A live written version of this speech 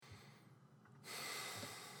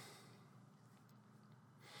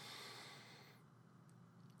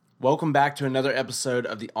Welcome back to another episode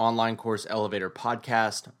of the Online Course Elevator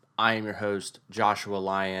podcast. I am your host, Joshua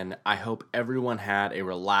Lyon. I hope everyone had a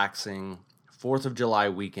relaxing 4th of July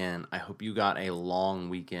weekend. I hope you got a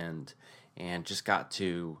long weekend and just got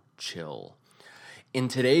to chill. In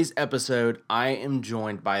today's episode, I am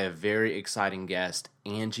joined by a very exciting guest,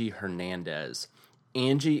 Angee Hernandez.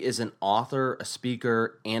 Angee is an author, a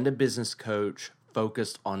speaker, and a business coach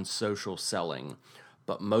focused on social selling.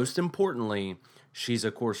 But most importantly, she's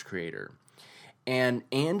a course creator. And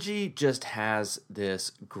Angee just has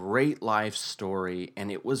this great life story,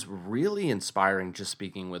 and it was really inspiring just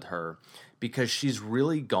speaking with her because she's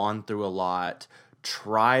really gone through a lot,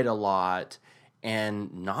 tried a lot,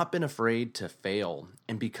 and not been afraid to fail.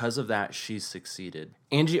 And because of that, she's succeeded.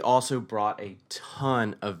 Angee also brought a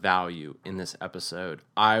ton of value in this episode.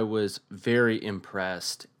 I was very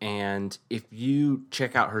impressed. And if you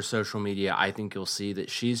check out her social media, I think you'll see that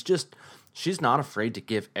she's not afraid to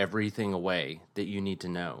give everything away that you need to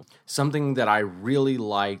know. Something that I really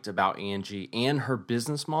liked about Angee and her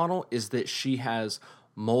business model is that she has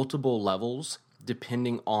multiple levels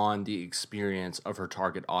depending on the experience of her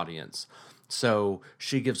target audience. So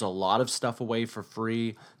she gives a lot of stuff away for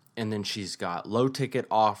free, and then she's got low ticket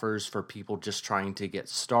offers for people just trying to get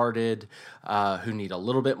started, who need a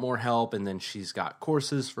little bit more help, and then she's got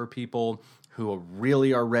courses for people who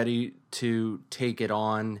really are ready to take it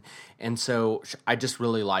on. And so I just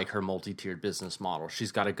really like her multi-tiered business model.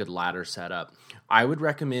 She's got a good ladder set up. I would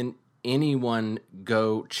recommend anyone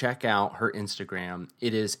go check out her Instagram.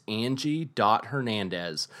 It is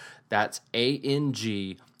Angee.Hernandez. That's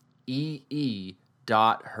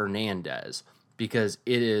ANGEE.Hernandez, because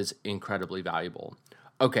it is incredibly valuable.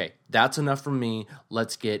 Okay, that's enough from me.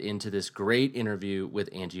 Let's get into this great interview with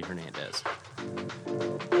Angee Hernandez.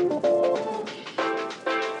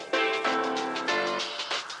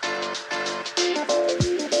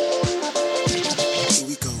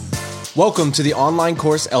 Welcome to the Online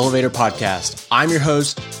Course Elevator podcast. I'm your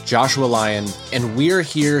host, Joshua Lyon, and we're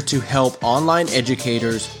here to help online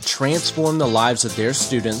educators transform the lives of their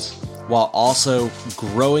students while also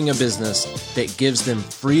growing a business that gives them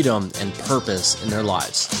freedom and purpose in their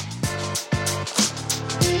lives.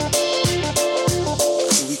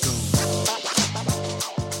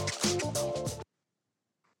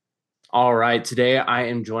 All right, today I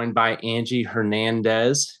am joined by Angee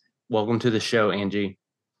Hernandez. Welcome to the show, Angee.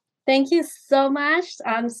 Thank you so much.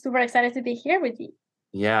 I'm super excited to be here with you.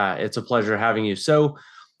 Yeah, it's a pleasure having you. So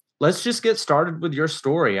let's just get started with your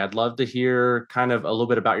story. I'd love to hear kind of a little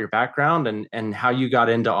bit about your background and how you got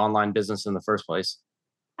into online business in the first place.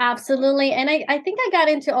 Absolutely. And I think I got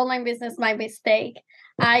into online business by mistake.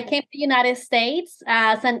 I came to the United States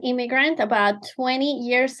as an immigrant about 20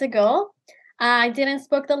 years ago. I didn't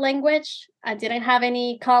speak the language. I didn't have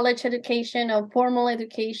any college education or formal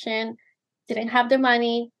education. Didn't have the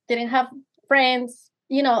money, didn't have friends,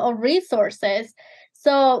 or resources.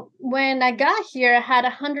 So when I got here, I had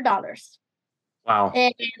 $100. Wow.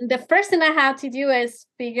 And the first thing I had to do is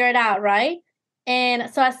figure it out, right?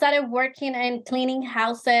 And so I started working and cleaning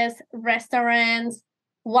houses, restaurants,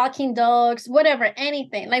 walking dogs, whatever,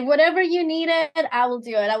 anything. Like whatever you needed, I will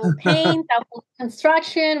do it. I will paint, I will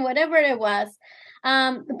construction, whatever it was.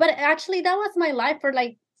 But actually that was my life for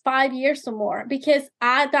like 5 years or more, because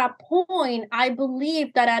at that point, I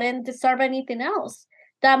believed that I didn't deserve anything else,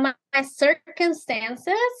 that my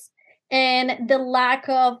circumstances and the lack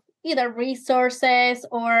of either resources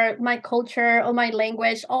or my culture or my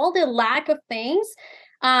language, all the lack of things,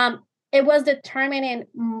 it was determining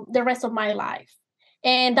the rest of my life.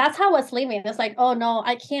 And that's how I was living. It's like, oh no,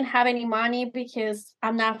 I can't have any money because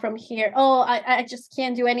I'm not from here. Oh, I just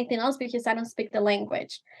can't do anything else because I don't speak the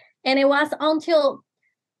language. And it was until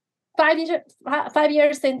 5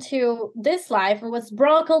 years into this life, I was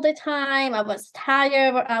broke all the time. I was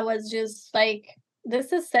tired. I was just like,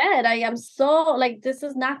 this is sad. I am so like, this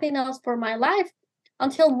is nothing else for my life.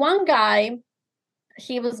 Until one guy,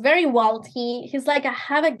 he was very wealthy. He's like, I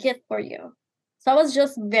have a gift for you. So I was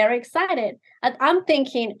just very excited. I'm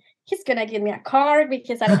thinking he's going to give me a car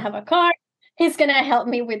because I don't have a car. He's going to help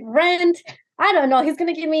me with rent. I don't know. He's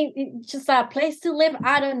going to give me just a place to live.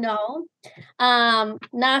 I don't know.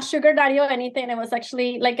 Not sugar daddy or anything. It was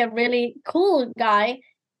actually like a really cool guy.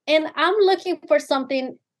 And I'm looking for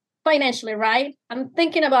something financially, right? I'm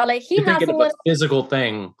thinking about like, he has a little physical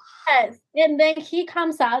thing. Yes. And then he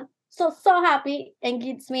comes out so happy and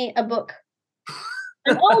gives me a book.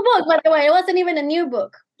 An old book, by the way. It wasn't even a new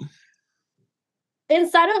book.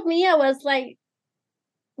 Inside of me, I was like,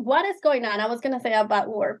 what is going on? I was going to say a bad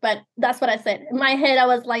word, but that's what I said. In my head, I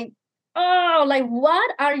was like, oh, like,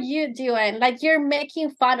 what are you doing? Like, you're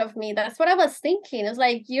making fun of me. That's what I was thinking. It's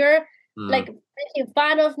like, you're Mm, like making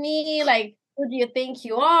fun of me. Like, who do you think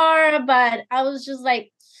you are? But I was just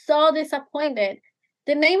like so disappointed.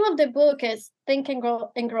 The name of the book is Think and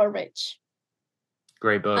Grow Rich.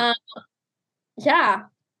 great book. Um, yeah,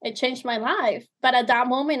 it changed my life. But at that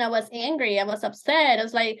moment, I was angry. I was upset. I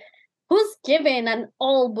was like, who's giving an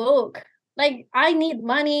old book? Like, I need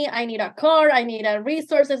money. I need a car. I need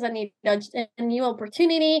resources. I need a new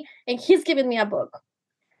opportunity. And he's giving me a book.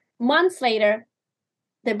 Months later,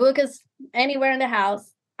 the book is anywhere in the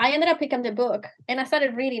house. I ended up picking the book and I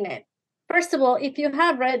started reading it. First of all, if you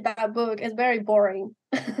have read that book, it's very boring.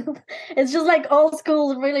 It's just like old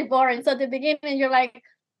school, really boring. So at the beginning, you're like,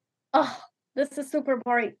 oh, this is super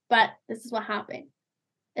boring. But this is what happened.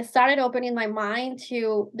 It started opening my mind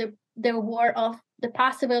to the world of the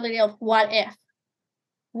possibility of what if.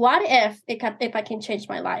 What if I can change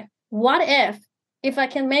my life? What if I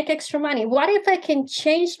can make extra money? What if I can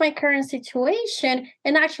change my current situation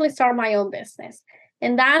and actually start my own business?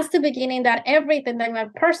 And that's the beginning that everything, that my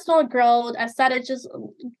personal growth, I started just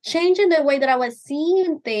changing the way that I was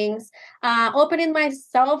seeing things, opening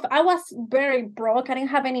myself. I was very broke. I didn't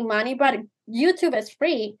have any money, but YouTube is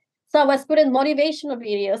free. So I was putting motivational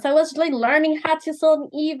videos. I was like learning how to sell on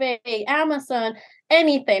eBay, Amazon,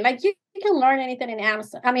 anything. Like you can learn anything in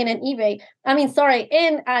Amazon. I mean, in eBay. I mean, sorry,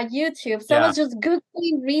 in YouTube. So I Yeah. was just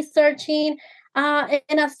Googling, researching, and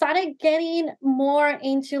I started getting more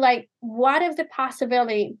into like, what is the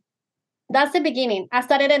possibility? That's the beginning. I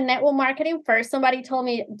started in network marketing first. Somebody told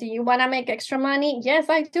me, do you want to make extra money? Yes,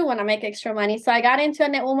 I do want to make extra money. So I got into a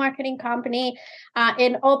network marketing company.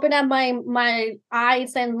 It opened up my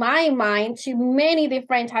eyes and my mind to many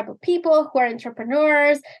different type of people who are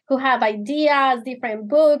entrepreneurs, who have ideas, different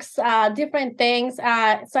books, different things.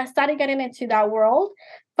 So I started getting into that world.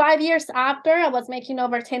 5 years after, I was making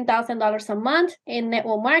over $10,000 a month in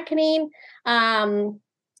network marketing.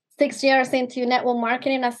 6 years into network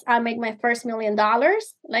marketing, I made my first $1 million.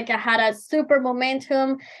 Like, I had a super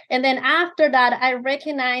momentum. And then after that, I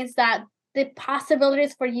recognized that the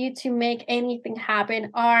possibilities for you to make anything happen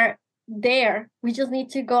are there. We just need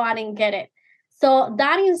to go out and get it. So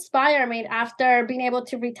that inspired me. After being able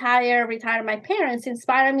to retire my parents,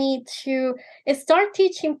 inspired me to start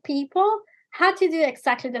teaching people how to do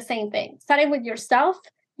exactly the same thing, starting with yourself,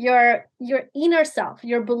 your inner self,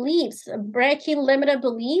 your beliefs, breaking limited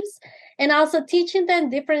beliefs, and also teaching them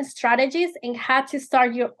different strategies and how to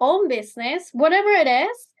start your own business, whatever it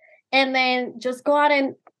is, and then just go out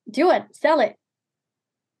and do it, sell it.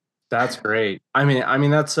 That's great. I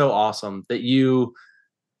mean that's so awesome that you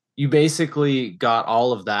basically got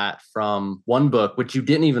all of that from one book, which you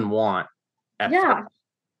didn't even want at first. Yeah.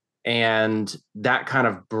 And that kind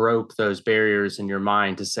of broke those barriers in your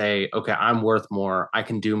mind to say, okay, I'm worth more. I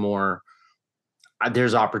can do more.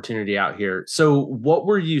 There's opportunity out here. So, what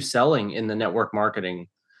were you selling in the network marketing?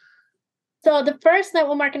 So the first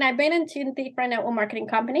network marketing, I've been in two different network marketing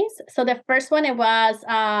companies. So the first one, it was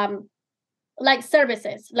like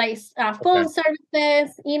services, like Okay. phone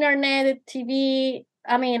services, internet, TV.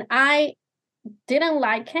 I mean, I didn't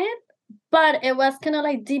like it, but it was kind of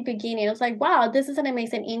like the beginning. It was like, wow, this is an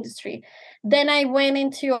amazing industry. Then I went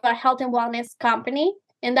into a health and wellness company,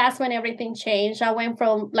 and that's when everything changed. I went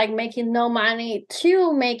from like making no money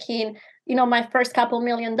to making, my first couple $1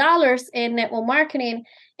 million in network marketing.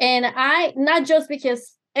 And I, not just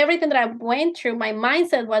because everything that I went through, my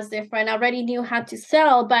mindset was different. I already knew how to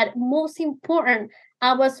sell, but most important,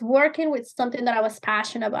 I was working with something that I was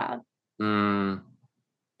passionate about. Mm,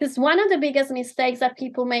 Because one of the biggest mistakes that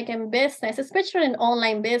people make in business, especially in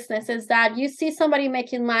online business, is that you see somebody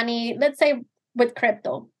making money, let's say with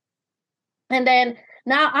crypto. And then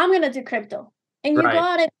now I'm going to do crypto. And you go right.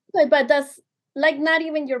 out and do it, but that's like not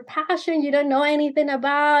even your passion. You don't know anything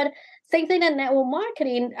about. Same thing in network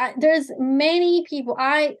marketing. There's many people.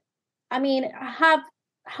 I mean, I have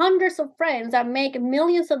hundreds of friends that make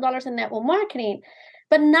millions of dollars in network marketing,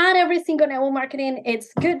 but not every single network marketing is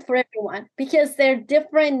good for everyone because they're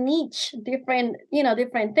different niche, different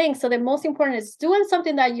things. So the most important is doing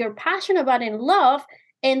something that you're passionate about and love,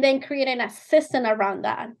 and then creating a system around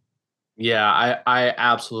that. Yeah, I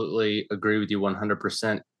absolutely agree with you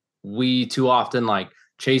 100%. We too often like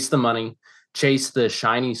chase the money, chase the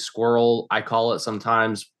shiny squirrel, I call it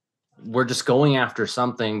sometimes. We're just going after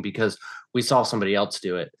something because we saw somebody else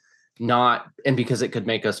do it, not and because it could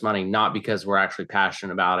make us money, not because we're actually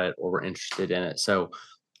passionate about it or we're interested in it. So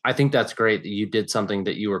I think that's great that you did something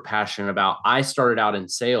that you were passionate about. I started out in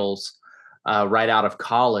sales right out of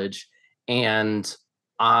college, and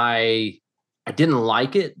I I didn't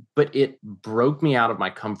like it, but it broke me out of my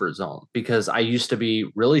comfort zone because I used to be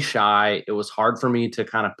really shy. It was hard for me to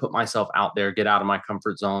kind of put myself out there, get out of my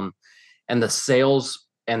comfort zone. And the sales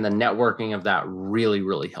and the networking of that really,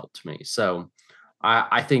 really helped me. So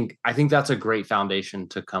I think that's a great foundation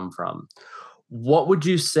to come from. What would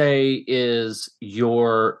you say is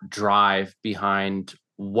your drive behind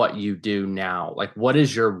what you do now? Like, what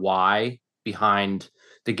is your why behind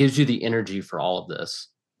that gives you the energy for all of this?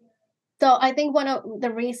 So I think one of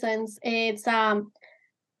the reasons is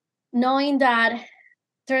knowing that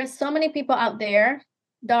there's so many people out there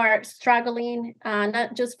that are struggling,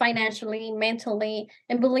 not just financially, mentally,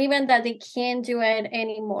 and believing that they can't do it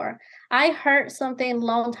anymore. I heard something a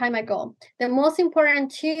long time ago. The most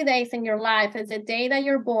important 2 days in your life is the day that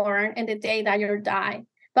you're born and the day that you die.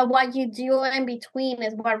 But what you do in between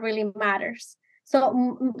is what really matters. So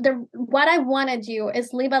what I want to do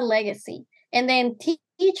is leave a legacy and then teach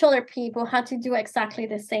other people how to do exactly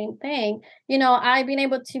the same thing. I've been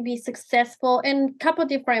able to be successful in a couple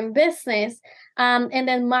different business. And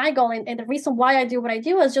then my goal and the reason why I do what I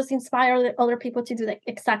do is just inspire other people to do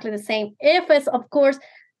exactly the same. If it's, of course,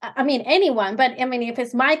 anyone, but if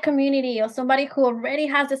it's my community or somebody who already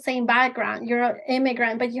has the same background, you're an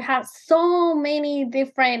immigrant, but you have so many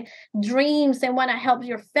different dreams and want to help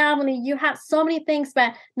your family. You have so many things,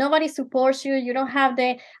 but nobody supports you. You don't have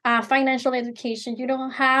the financial education. You don't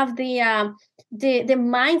have the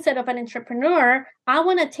mindset of an entrepreneur. I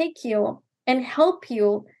want to take you and help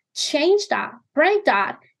you change that, break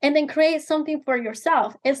that, and then create something for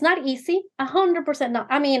yourself. It's not easy, 100% not.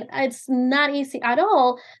 It's not easy at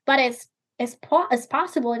all, but it's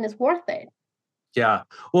possible and it's worth it. Yeah.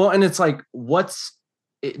 Well, and it's like,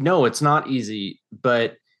 no, it's not easy,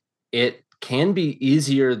 but it can be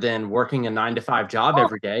easier than working a 9 to 5 job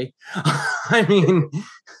every day. I mean,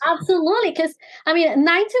 absolutely. Because 9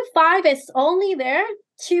 to 5 is only there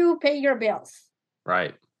to pay your bills.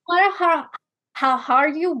 Right. No matter how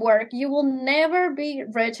hard you work, you will never be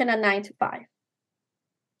rich in a 9 to 5.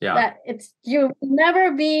 Yeah. You'll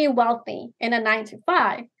never be wealthy in a 9 to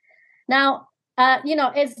 5. Now,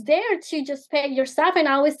 it's there to just pay yourself. And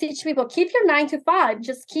I always teach people, keep your 9 to 5,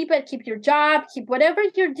 just keep it, keep your job, keep whatever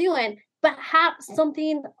you're doing, but have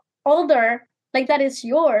something older, like that is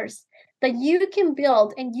yours, that you can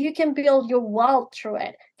build, and you can build your wealth through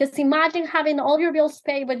it. Because imagine having all your bills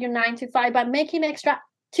paid with your 9 to 5, but making extra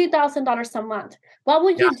 $2,000 a month. What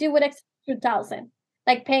would you do with extra 2,000?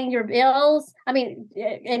 Like paying your bills?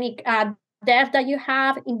 Any debt that you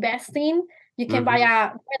have, investing. You can buy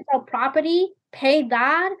a rental property, pay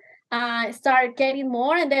that, start getting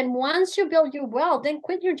more. And then once you build your wealth, then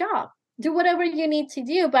quit your job. Do whatever you need to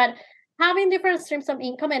do. But having different streams of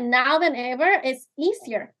income, and now than ever, is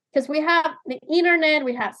easier because we have the internet,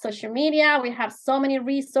 we have social media, we have so many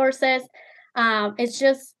resources. It's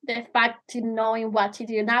just the fact to knowing what to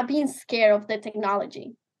do, not being scared of the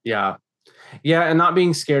technology. Yeah. Yeah. And not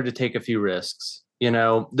being scared to take a few risks.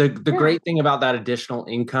 The great thing about that additional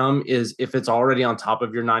income is if it's already on top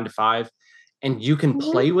of your 9 to 5 and you can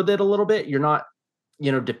play with it a little bit, you're not,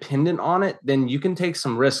 dependent on it, then you can take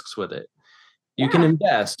some risks with it. You can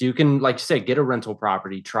invest. You can, like you say, get a rental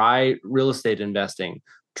property, try real estate investing,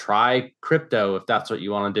 try crypto if that's what you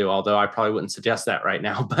want to do. Although I probably wouldn't suggest that right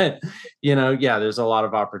now, but there's a lot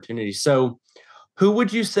of opportunities. So who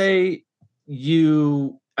would you say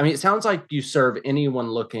it sounds like you serve anyone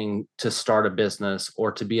looking to start a business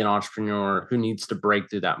or to be an entrepreneur who needs to break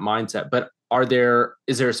through that mindset. But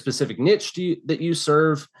is there a specific niche that you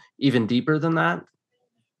serve even deeper than that?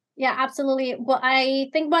 Yeah, absolutely. Well, I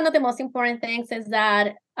think one of the most important things is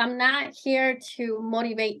that I'm not here to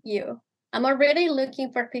motivate you. I'm already looking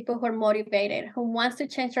for people who are motivated, who wants to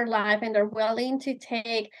change their life, and they're willing to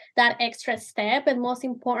take that extra step. And most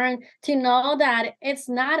important, to know that it's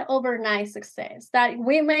not overnight success, that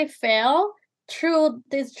we may fail through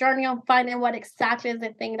this journey of finding what exactly is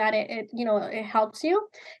the thing that it helps you.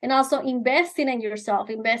 And also investing in yourself,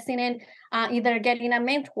 investing in either getting a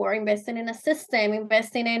mentor, investing in a system,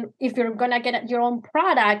 investing in, if you're going to get your own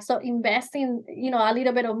product, so investing, a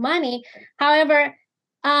little bit of money. However,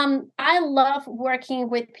 I love working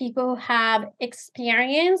with people who have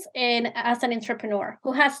experience as an entrepreneur,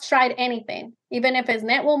 who has tried anything, even if it's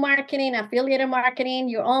network marketing, affiliate marketing,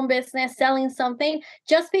 your own business, selling something,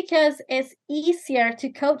 just because it's easier to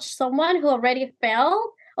coach someone who already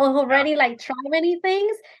failed or who already tried many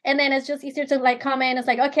things. And then it's just easier to come in. It's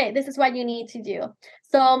like, okay, this is what you need to do.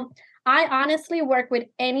 So I honestly work with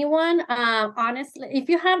anyone. Honestly, if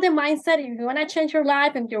you have the mindset, if you want to change your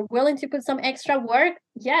life and you're willing to put some extra work,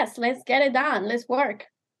 yes, let's get it done. Let's work.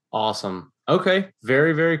 Awesome. Okay.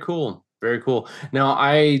 Very, very cool. Very cool. Now,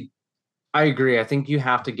 I agree. I think you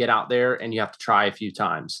have to get out there and you have to try a few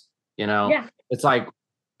times. You know, Yeah. it's like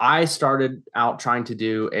I started out trying to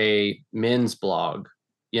do a men's blog,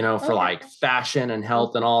 for Okay. like fashion and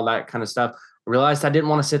health and all that kind of stuff. I realized I didn't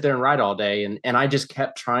want to sit there and write all day. And I just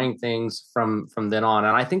kept trying things from then on.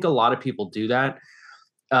 And I think a lot of people do that.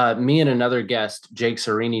 Me and another guest, Jake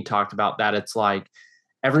Serini, talked about that. It's like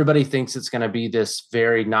everybody thinks it's going to be this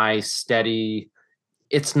very nice, steady.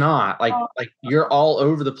 It's not like you're all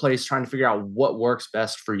over the place trying to figure out what works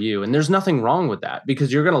best for you. And there's nothing wrong with that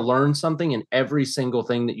because you're going to learn something in every single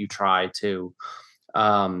thing that you try to.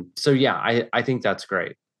 So yeah, I think that's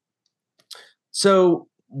great. So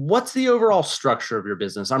what's the overall structure of your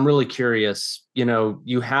business? I'm really curious. You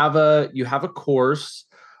have a course.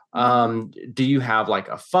 Do you have like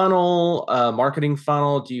a funnel, a marketing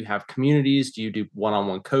funnel? Do you have communities? Do you do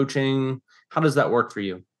one-on-one coaching? How does that work for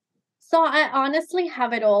you? So I honestly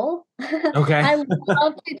have it all. Okay. I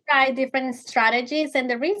love to try different strategies. And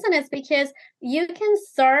the reason is because you can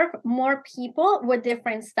serve more people with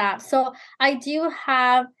different stuff. So I do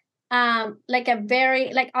have like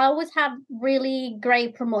I always have really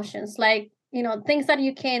great promotions, like, things that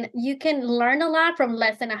you can learn a lot from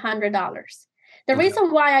less than $100. The Okay.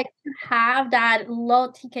 reason why I have that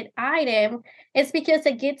low ticket item is because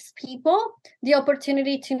it gives people the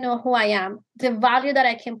opportunity to know who I am, the value that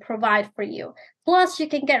I can provide for you. Plus, you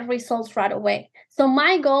can get results right away. So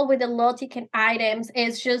my goal with the low ticket items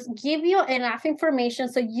is just give you enough information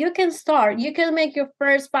so you can start. You can make your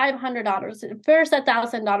first $500, first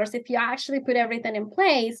 $1,000 if you actually put everything in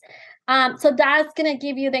place. So that's gonna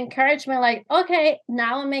give you the encouragement, like, okay,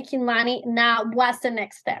 now I'm making money. Now, what's the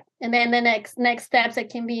next step? And then the next steps, it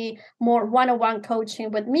can be more one-on-one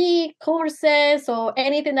coaching with me, courses, or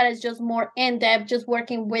anything that is just more in-depth, just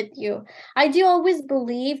working with you. I do always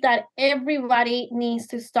believe that everybody needs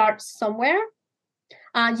to start somewhere.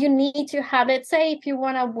 You need to have, let's say, if you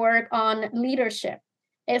want to work on leadership,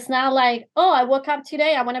 it's not like, oh, I woke up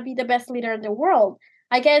today, I want to be the best leader in the world.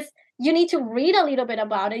 I guess you need to read a little bit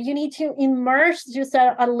about it. You need to immerse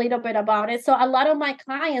yourself a little bit about it. So a lot of my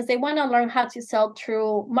clients, they want to learn how to sell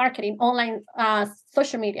through marketing, online,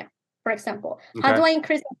 social media, for example. How do Okay. I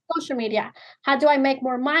increase social media? How do I make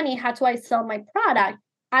more money? How do I sell my product?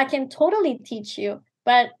 I can totally teach you.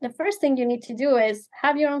 But the first thing you need to do is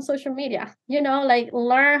have your own social media, like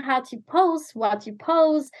learn how to post, what you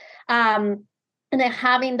post, and then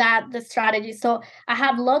having the strategy. So I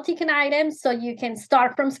have low ticket items so you can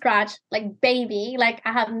start from scratch, like baby. Like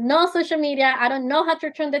I have no social media. I don't know how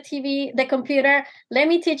to turn the computer. Let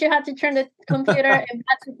me teach you how to turn the computer and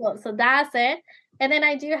how to go. So that's it. And then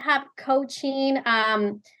I do have coaching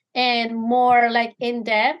and more like in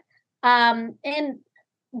depth. And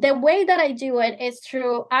the way that I do it is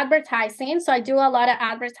through advertising. So I do a lot of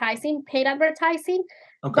advertising, paid advertising,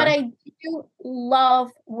 but Okay. I do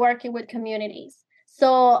love working with communities.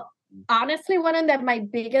 So honestly, one of my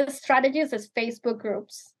biggest strategies is Facebook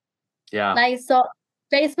groups. Yeah. Like, so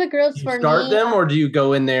Facebook Do groups you for start me, them or do you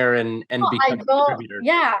go in there and I become a go, contributor?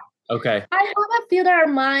 yeah, Okay. I have a few that are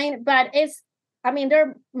mine, but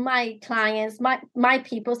they're my clients, my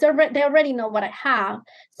people. So they already know what I have.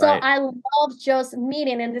 So Right. I love just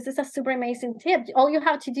meeting, and this is a super amazing tip. All you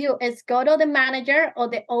have to do is go to the manager or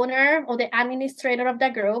the owner or the administrator of the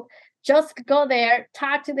group. Just go there,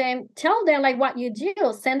 talk to them, tell them like what you do,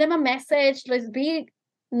 send them a message.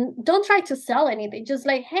 Don't try to sell anything. Just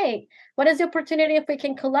like, hey, what is the opportunity if we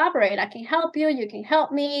can collaborate? I can help you. You can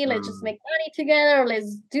help me. Let's just Mm. make money together.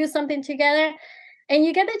 Let's do something together. And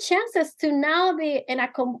you get the chances to now be in a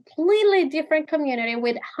completely different community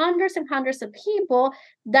with hundreds and hundreds of people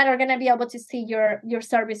that are going to be able to see your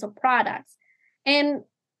service or products. And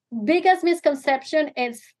biggest misconception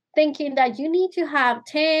is thinking that you need to have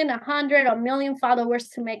 10, 100, or a million followers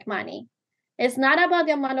to make money. It's not about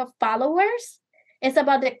the amount of followers. It's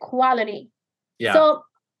about the quality. Yeah. So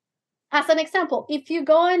as an example, if you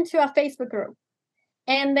go into a Facebook group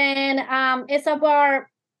and then it's about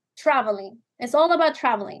traveling, it's all about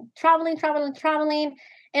traveling,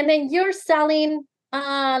 and then you're selling.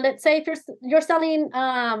 Let's say if you're selling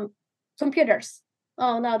computers.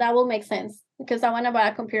 Oh no, that will make sense because I want to buy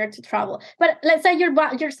a computer to travel. But let's say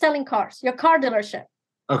you're selling cars, your car dealership.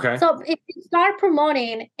 Okay. So if you start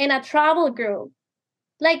promoting in a travel group,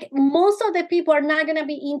 like most of the people are not going to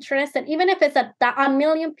be interested, even if it's a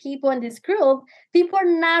million people in this group. People are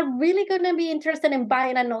not really going to be interested in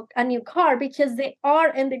buying a new car because they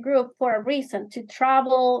are in the group for a reason, to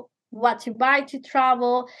travel, what to buy to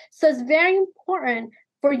travel. So it's very important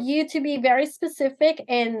for you to be very specific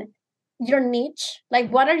in your niche,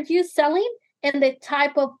 like what are you selling, and the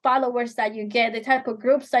type of followers that you get, the type of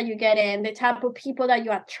groups that you get in, the type of people that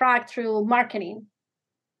you attract through marketing.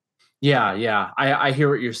 Yeah. I hear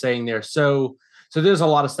what you're saying there. So there's a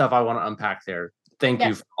lot of stuff I want to unpack there. Thank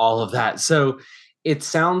you for all of that. So it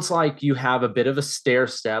sounds like you have a bit of a stair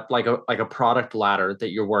step, like a product ladder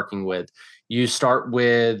that you're working with. You start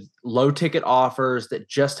with low ticket offers that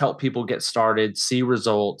just help people get started, see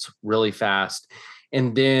results really fast.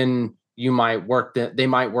 And then you might they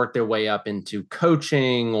might work their way up into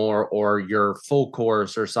coaching or your full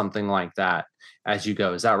course or something like that as you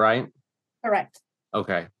go. Is that right? Correct.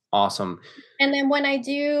 Okay. Awesome. And then when I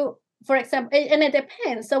do, for example, and it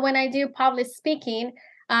depends. So when I do public speaking,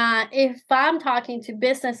 if I'm talking to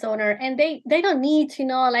business owner and they don't need to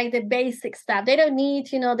know like the basic stuff, they don't need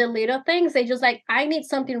to know the little things. They just like, I need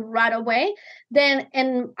something right away.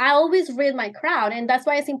 And I always read my crowd, and that's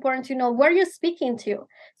why it's important to know where you're speaking to.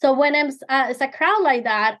 So when it's a crowd like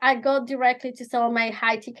that, I go directly to sell my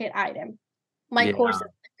high ticket item, my courses.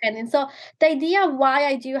 And so the idea why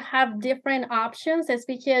I do have different options is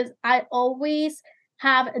because I always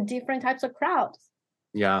have different types of crowds.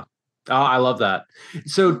 Yeah. Oh, I love that.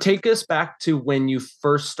 So take us back to when you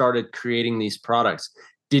first started creating these products.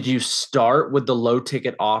 Did you start with the low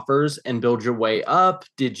ticket offers and build your way up?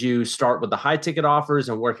 Did you start with the high ticket offers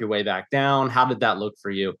and work your way back down? How did that look for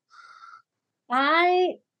you?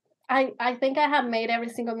 I think I have made every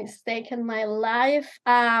single mistake in my life.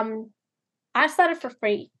 I started for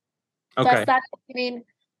free. So I started doing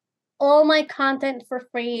all my content for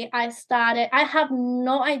free. I have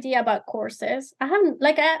no idea about courses. I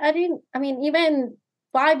didn't, even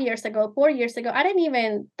 5 years ago, 4 years ago, I didn't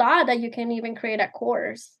even thought that you can even create a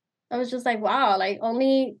course. I was just like, wow, like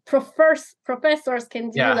only professors can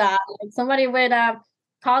do that. Like somebody with a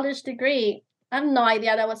college degree. I have no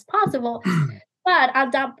idea that was possible. But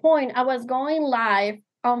at that point, I was going live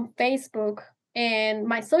on Facebook and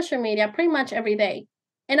my social media pretty much every day.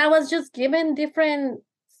 And I was just given different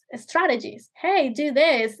strategies. Hey, do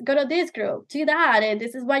this, go to this group, do that, and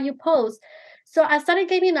this is what you post. So I started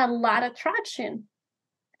getting a lot of traction.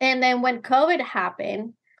 And then when COVID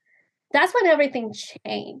happened, that's when everything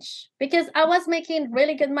changed, because I was making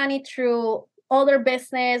really good money through other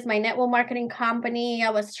business, my network marketing company. I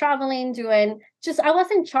was traveling, I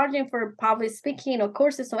wasn't charging for public speaking or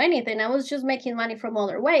courses or anything. I was just making money from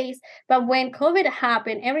other ways. But when COVID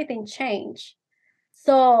happened, everything changed.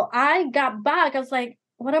 So I got back. I was like,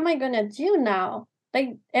 what am I going to do now?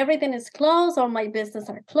 Like everything is closed, all my business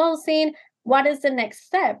are closing. What is the next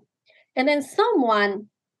step? And then someone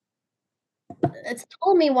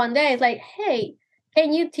told me one day, it's like, hey,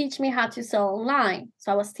 can you teach me how to sell online?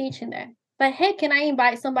 So I was teaching them. But hey, can I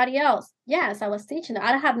invite somebody else? Yes, I was teaching them.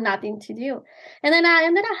 I have nothing to do. And then I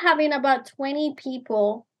ended up having about 20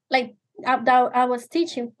 people that I was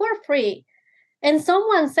teaching for free. And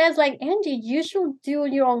someone says like, Angee, you should do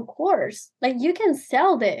your own course. Like you can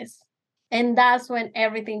sell this. And that's when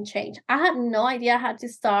everything changed. I had no idea how to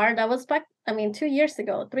start. That was back, 2 years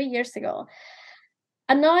ago, 3 years ago.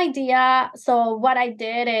 I had no idea. So what I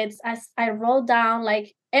did is I wrote down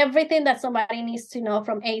like everything that somebody needs to know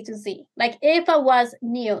from A to Z. Like if I was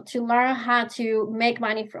new to learn how to make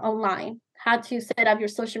money online, how to set up your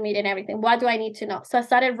social media and everything, what do I need to know? So I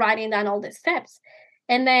started writing down all the steps.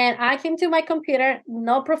 And then I came to my computer,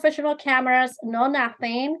 no professional cameras, no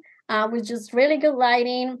nothing, with just really good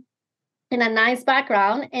lighting and a nice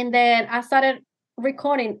background. And then I started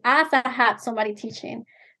recording as I had somebody teaching.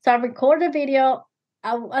 So I recorded a video.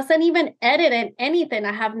 I wasn't even editing anything.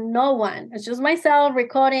 I have no one. It's just myself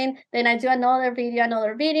recording. Then I do another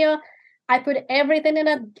video. I put everything in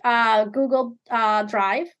a Google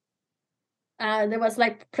Drive. That was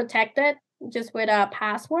like protected just with a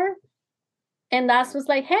password. And that was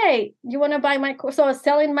like, hey, you want to buy my course? So I was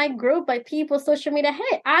telling my group, my people, social media,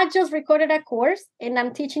 hey, I just recorded a course and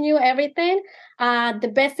I'm teaching you everything.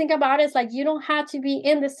 The best thing about it is like, you don't have to be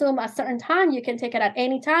in the Zoom at a certain time. You can take it at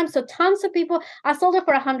any time. So tons of people, I sold it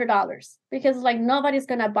for $100 because like nobody's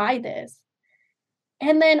going to buy this.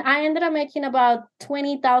 And then I ended up making about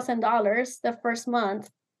 $20,000 the first month.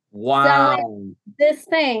 Wow. Selling this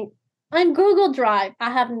thing on Google Drive. I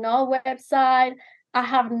have no website. I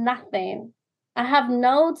have nothing. I have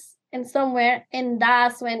notes in somewhere, and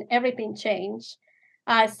that's when everything changed.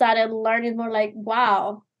 I started learning more like,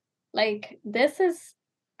 wow, like this is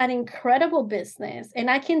an incredible business, and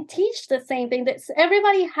I can teach the same thing. That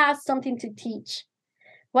everybody has something to teach.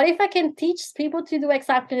 What if I can teach people to do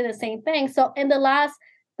exactly the same thing? So in the last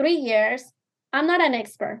 3 years, I'm not an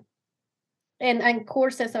expert in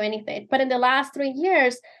courses or anything, but in the last 3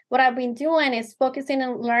 years, what I've been doing is focusing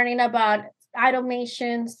on learning about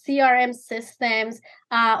automation, CRM systems.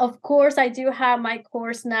 Of course, I do have my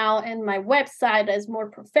course now, and my website is more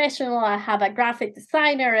professional. I have a graphic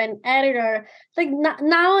designer and editor. Like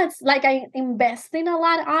now it's like I'm investing a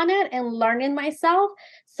lot on it and learning myself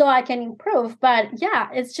so I can improve. But yeah,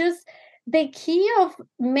 it's just the key of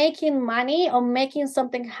making money or making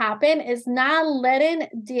something happen is not letting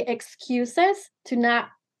the excuses to not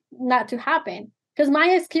to happen. Because my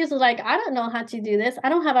excuse is like, I don't know how to do this. I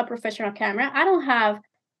don't have a professional camera. I don't have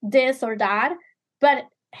this or that. But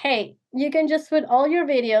hey, you can just put all your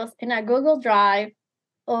videos in a Google Drive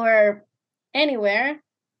or anywhere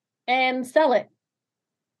and sell it.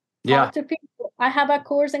 Yeah. Talk to people. I have a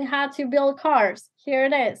course on how to build cars. Here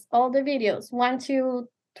it is. All the videos, 1 to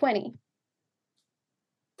 20.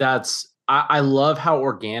 I love how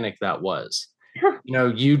organic that was.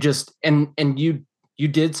 You just, and you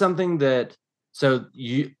did something that, so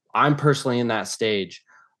I'm personally in that stage.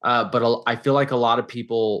 But I feel like a lot of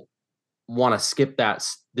people want to skip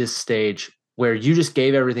this stage where you just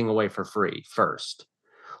gave everything away for free first.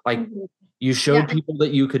 Like you showed people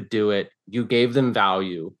that you could do it. You gave them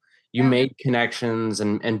value. You made connections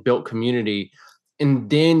and built community. And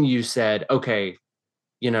then you said, okay,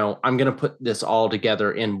 I'm going to put this all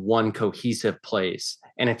together in one cohesive place.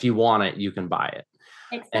 And if you want it, you can buy it.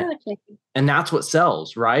 Exactly. And that's what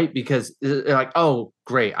sells, right? Because they're like, oh,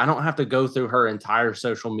 great. I don't have to go through her entire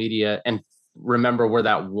social media and remember where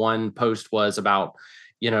that one post was about,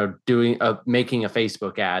 making a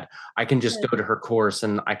Facebook ad. I can just go to her course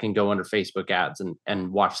and I can go under Facebook ads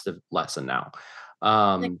and watch the lesson now.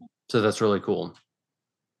 So that's really cool.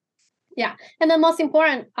 Yeah. And the most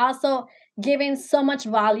important, also giving so much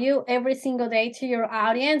value every single day to your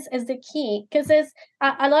audience is the key. Because it's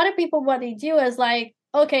a lot of people, what they do is like,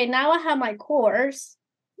 okay, now I have my course.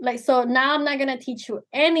 Like, so now I'm not going to teach you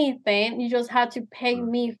anything. You just have to pay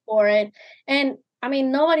me for it. And I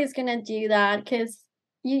mean, nobody's going to do that because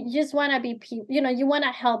you just want to be, you want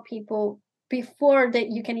to help people before that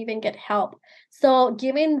you can even get help. So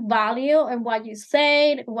giving value and what you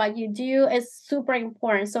say, what you do is super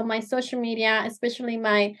important. So my social media, especially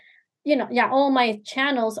my, all my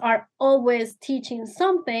channels are always teaching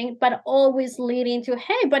something, but always leading to,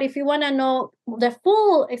 hey, but if you want to know the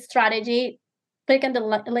full strategy, click on the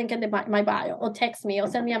link in my bio or text me or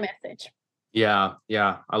send me a message. Yeah.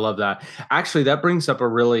 I love that. Actually, that brings up a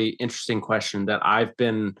really interesting question that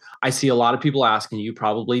I see a lot of people asking, you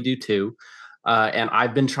probably do too. And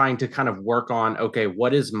I've been trying to kind of work on, okay,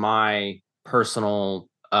 what is my personal,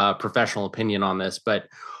 professional opinion on this? But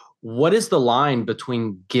what is the line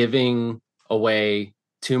between giving away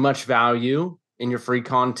too much value in your free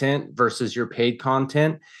content versus your paid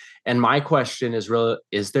content? And my question is really,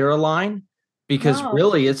 is there a line? Because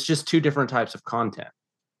really, it's just two different types of content.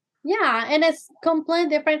 Yeah, and it's completely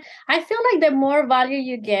different. I feel like the more value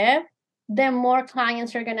you give, the more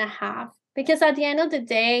clients you're going to have. Because at the end of the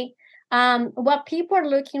day, what people are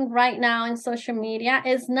looking right now in social media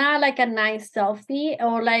is not like a nice selfie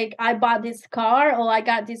or like I bought this car or I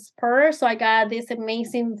got this purse or I got this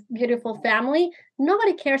amazing, beautiful family.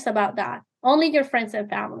 Nobody cares about that. Only your friends and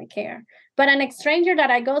family care. But an stranger that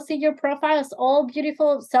I go see your profile is all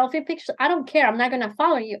beautiful selfie pictures. I don't care. I'm not going to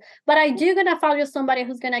follow you. But I do going to follow somebody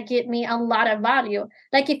who's going to give me a lot of value.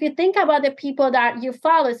 Like if you think about the people that you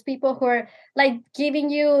follow, it's people who are like giving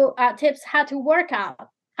you tips how to work out,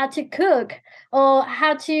 how to cook, or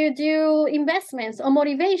how to do investments or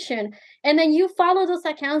motivation. And then you follow those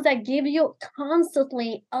accounts that give you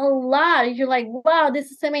constantly a lot. You're like, wow, this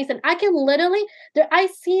is amazing. I can literally,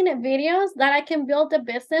 I've seen videos that I can build a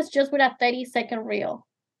business just with a 30-second reel.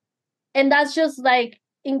 And that's just like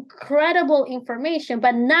incredible information.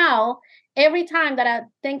 But now, every time that I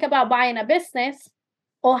think about buying a business,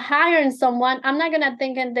 or hiring someone, I'm not going to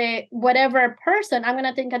think in the whatever person. I'm going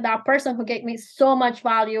to think of that person who gave me so much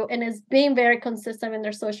value and is being very consistent in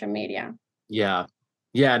their social media. Yeah.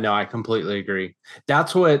 No, I completely agree.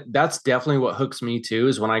 That's definitely what hooks me too,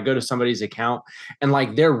 is when I go to somebody's account and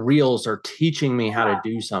like their reels are teaching me how to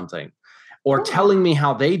do something or telling me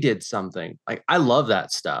how they did something. Like I love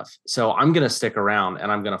that stuff. So I'm going to stick around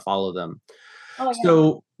and I'm going to follow them.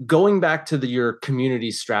 So going back to your community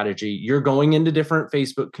strategy, you're going into different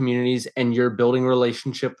Facebook communities and you're building a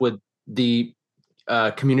relationship with the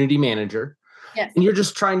community manager. Yes. And you're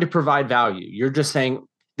just trying to provide value. You're just saying,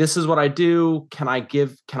 this is what I do. Can I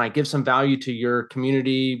give some value to your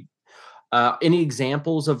community? Any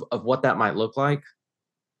examples of what that might look like?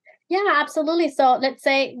 Yeah, absolutely. So let's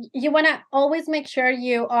say you want to always make sure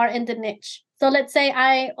you are in the niche. So let's say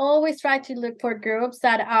I always try to look for groups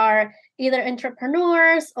that are either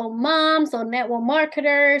entrepreneurs or moms or network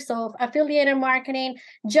marketers or affiliated marketing,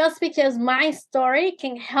 just because my story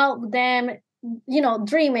can help them,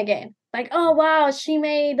 dream again. Like, oh, wow, she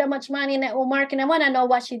made that much money in network marketing. I want to know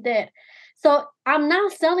what she did. So I'm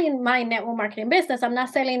not selling my network marketing business. I'm not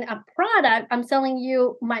selling a product. I'm selling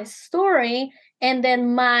you my story and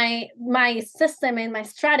then my system and my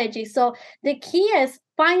strategy. So the key is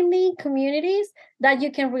finding communities that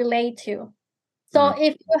you can relate to. So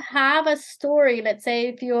if you have a story, let's say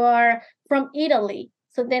if you are from Italy,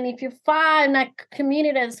 so then if you find a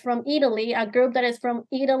community that's from Italy, a group that is from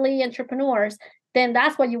Italy entrepreneurs, then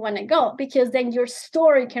that's what you want to go, because then your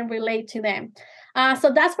story can relate to them.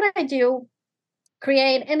 So that's what I do,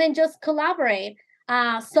 create and then just collaborate.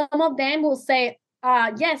 Some of them will say,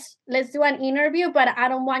 yes, let's do an interview, but I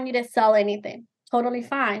don't want you to sell anything. Totally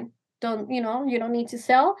fine. You don't need to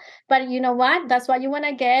sell, but you know what? That's why you want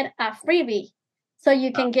to get a freebie. So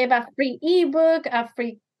you can give a free ebook, a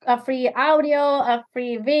free audio, a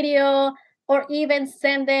free video, or even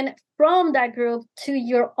send them from that group to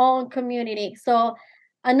your own community. So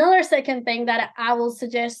another second thing that I will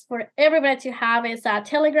suggest for everybody to have is a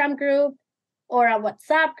Telegram group or a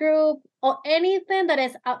WhatsApp group or anything that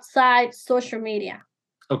is outside social media.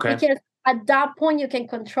 Okay. Because at that point, you can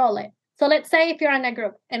control it. So let's say if you're in a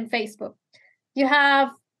group in Facebook, you have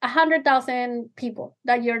 100,000 people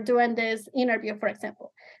that you're doing this interview, for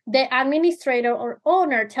example. The administrator or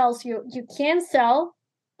owner tells you you can't sell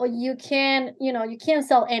or you can't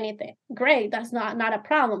sell anything. Great, that's not a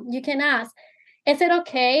problem. You can ask, is it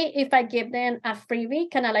okay if I give them a freebie,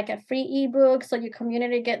 kind of like a free ebook, so your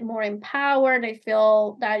community get more empowered? They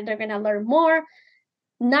feel that they're going to learn more.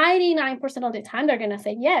 99% of the time, they're going to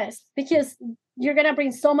say yes, because you're going to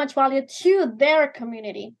bring so much value to their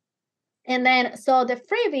community. And then, so the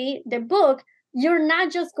freebie, the book, you're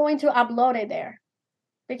not just going to upload it there,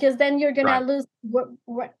 because then you're going to lose.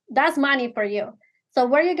 That's money for you. So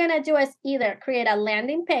what you're going to do is either create a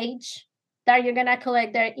landing page that you're going to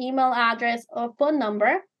collect their email address or phone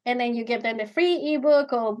number, and then you give them the free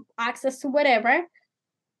ebook or access to whatever,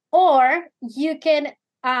 or you can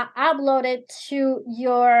upload it to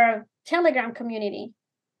your Telegram community.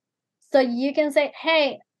 So you can say,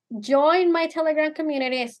 hey, join my Telegram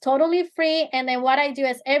community. It's totally free. And then what I do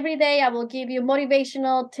is every day I will give you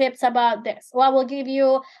motivational tips about this, or I will give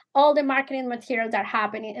you all the marketing materials that are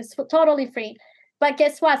happening. It's totally free. But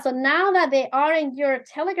guess what? So now that they are in your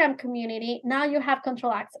Telegram community, now you have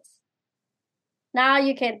control access. Now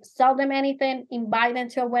you can sell them anything, invite them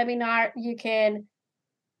to a webinar. You can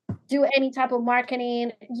do any type of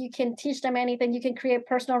marketing. You can teach them anything. You can create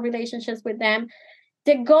personal relationships with them.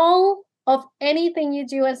 The goal of anything you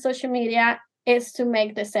do on social media is to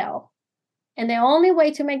make the sale. And the only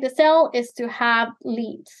way to make the sale is to have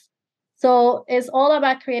leads. So it's all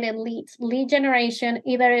about creating leads, lead generation,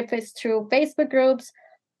 either if it's through Facebook groups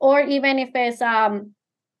or even if it's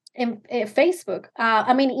in Facebook.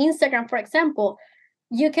 Instagram, for example,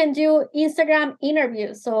 you can do Instagram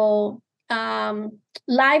interviews. So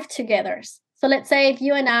live togethers. So let's say if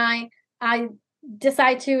you and I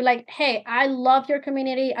decide to hey, I love your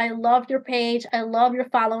community. I love your page. I love your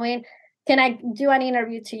following. Can I do an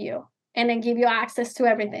interview to you? And then give you access to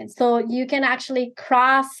everything. So you can actually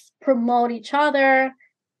cross promote each other,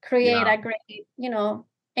 create a great,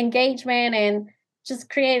 engagement, and just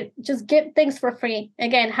get things for free.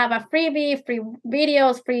 Again, have a freebie, free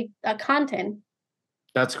videos, free content.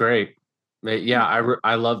 That's great. Yeah,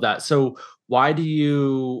 I love that. So why do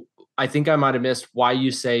you, I think I might have missed why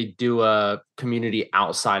you say do a community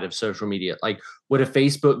outside of social media. Like, would a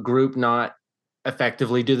Facebook group not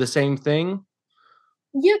effectively do the same thing?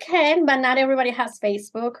 You can, but not everybody has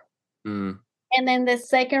Facebook. Mm. And then the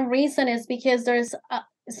second reason is because there's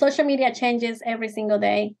social media changes every single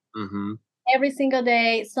day. Mm-hmm. Every single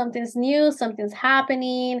day, something's new, something's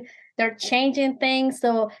happening. They're changing things.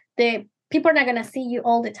 So the people are not going to see you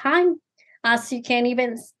all the time. As you can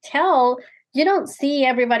even tell, you don't see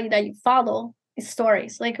everybody that you follow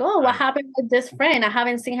stories. Like, oh, what happened with this friend? I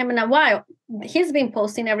haven't seen him in a while. He's been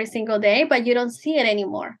posting every single day, but you don't see it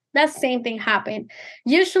anymore. That same thing happened.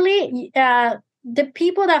 Usually, the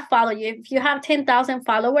people that follow you, if you have 10,000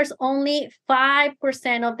 followers, only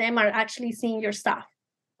 5% of them are actually seeing your stuff,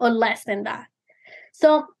 or less than that.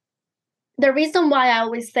 So the reason why I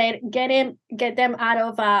always said get them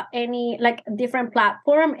out of any different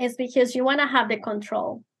platform is because you want to have the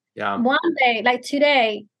control. Yeah. One day, like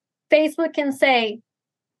today, Facebook can say,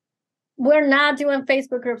 we're not doing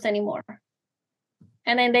Facebook groups anymore.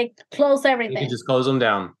 and then they close You everything. can just close them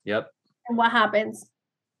down. Yep. And what happens?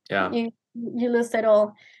 Yeah. You lose it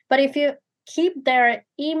all. But if you keep their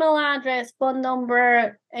email address, phone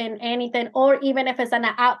number, and anything, or even if it's an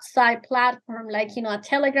outside platform like a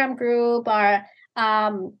Telegram group or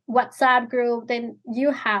WhatsApp group, then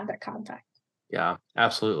you have their contact. Yeah,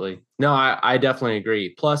 absolutely. No, I definitely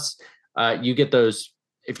agree. Plus, you get those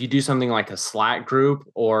if you do something like a Slack group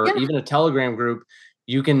or even a Telegram group,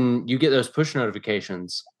 you get those push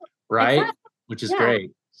notifications, right? Exactly. Which is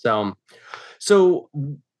great. So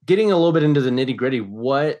getting a little bit into the nitty gritty,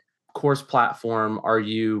 what course platform are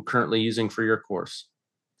you currently using for your course?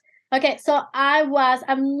 Okay, so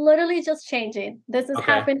I'm literally just changing. This is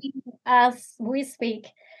happening as we speak.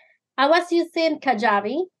 I was using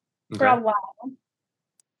Kajabi for a while.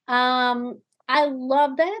 I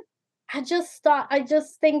loved it. I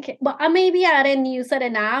just think, well, maybe I didn't use it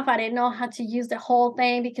enough. I didn't know how to use the whole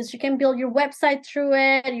thing because you can build your website through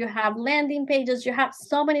it. You have landing pages. You have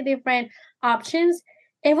so many different options.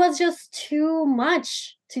 It was just too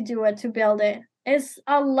much to do it, to build it. It's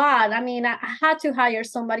a lot. I mean, I had to hire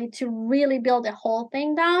somebody to really build the whole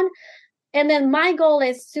thing down. And then my goal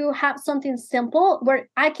is to have something simple where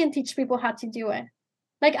I can teach people how to do it.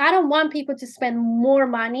 Like, I don't want people to spend more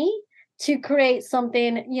money to create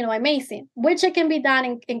something, amazing, which it can be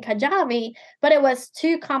done in Kajabi, but it was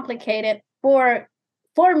too complicated for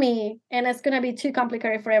me, and it's going to be too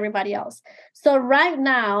complicated for everybody else. So right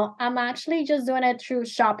now, I'm actually just doing it through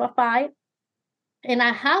Shopify, and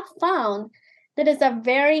I have found that it's a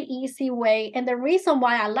very easy way. And the reason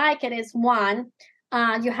why I like it is, one,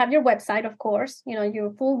 you have your website, of course,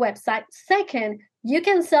 your full website. Second, you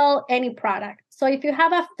can sell any product. So if you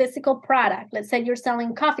have a physical product, let's say you're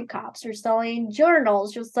selling coffee cups, you're selling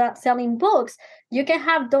journals, you're selling books, you can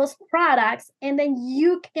have those products, and then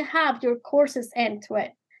you can have your courses into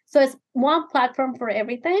it. So it's one platform for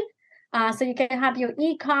everything. So you can have your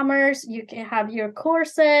e-commerce, you can have your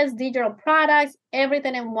courses, digital products,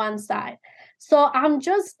 everything in one side. So I'm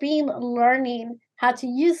just learning how to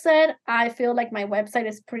use it. I feel like my website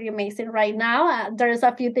is pretty amazing right now. There's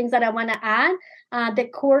a few things that I want to add. The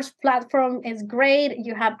course platform is great.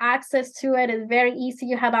 You have access to it. It's very easy.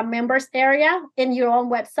 You have a members area in your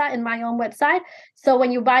own website, in my own website. So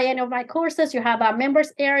when you buy any of my courses, you have a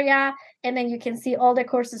members area, and then you can see all the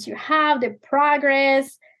courses you have, the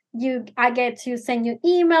progress. I get to send you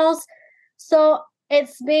emails. So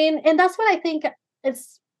it's been, and that's what I think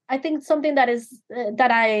something that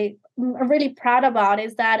I'm really proud about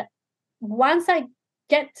is that once I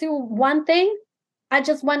get to one thing, I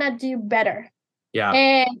just want to do better. Yeah.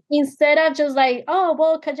 And instead of just like, oh,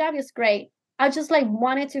 well, Kajabi is great, I just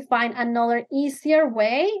wanted to find another easier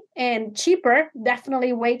way and cheaper,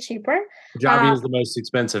 definitely way cheaper. Kajabi is the most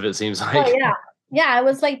expensive, it seems like. Oh, yeah. Yeah, it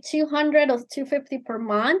was like $200 or $250 per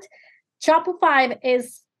month. Shopify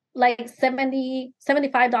is like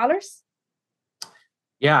 $75.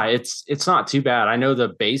 Yeah, it's not too bad. I know the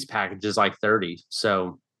base package is like 30.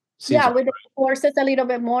 So with the courses a little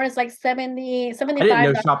bit more. It's like 75. I didn't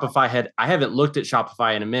know Shopify I haven't looked at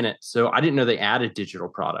Shopify in a minute, so I didn't know they added digital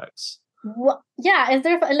products. Well, yeah,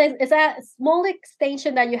 is a small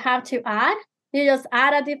extension that you have to add. You just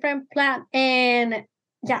add a different plan, and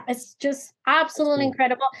yeah, it's just absolutely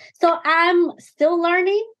incredible. So I'm still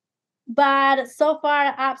learning, but so far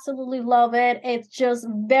I absolutely love it. It's just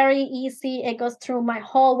very easy. It goes through my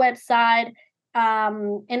whole website,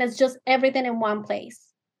 and it's just everything in one place.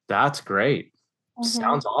 That's great.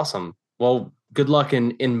 Sounds awesome. Well, good luck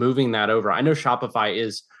in moving that over. I know Shopify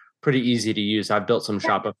is pretty easy to use. I've built some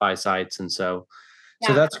Shopify sites, and so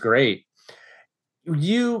that's great.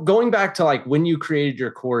 You going back to like when you created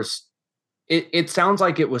your course, it sounds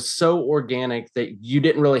like it was so organic that you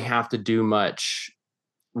didn't really have to do much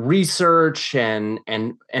research and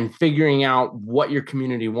figuring out what your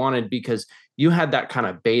community wanted because you had that kind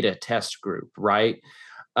of beta test group, right?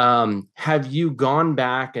 Have you gone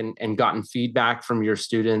back and gotten feedback from your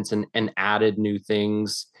students and added new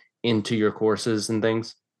things into your courses and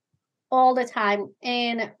things? All the time.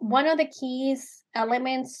 And one of the keys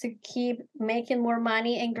elements to keep making more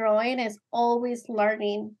money and growing is always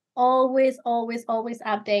learning, always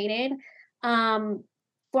updating.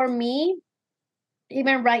 For me,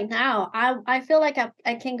 even right now, I feel like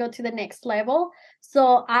I can go to the next level.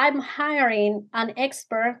 So I'm hiring an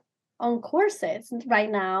expert on courses right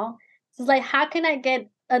now. It's like, how can I get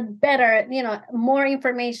a better, more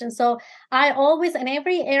information? So I always, in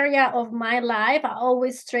every area of my life, I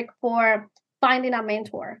always strive for finding a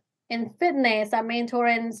mentor in fitness, a mentor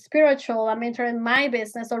in spiritual, a mentor in my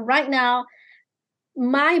business. So right now,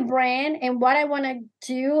 my brand and what I want to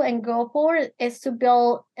do and go for is to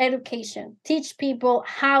build education, teach people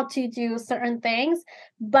how to do certain things.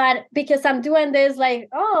 But because I'm doing this, like,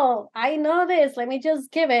 oh, I know this, let me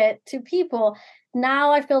just give it to people.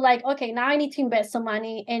 Now I feel like, okay, now I need to invest some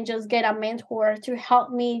money and just get a mentor to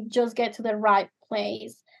help me just get to the right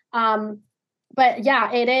place. But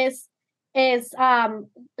yeah, it is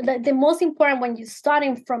the most important when you're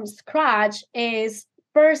starting from scratch is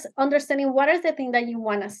first understanding what is the thing that you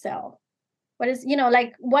want to sell. What is,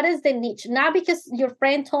 like, what is the niche? Not because your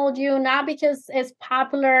friend told you, not because it's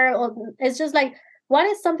popular, or it's just like, what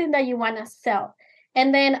is something that you want to sell?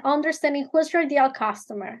 And then understanding who's your ideal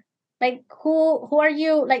customer. Like, who are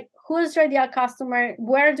you? Like, who is your ideal customer?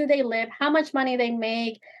 Where do they live? How much money they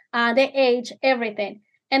make? Their age, everything.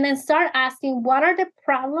 And then start asking, what are the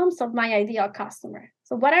problems of my ideal customer?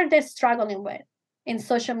 So what are they struggling with in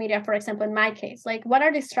social media, for example, in my case? Like, what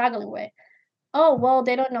are they struggling with? Oh, well,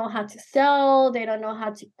 they don't know how to sell. They don't know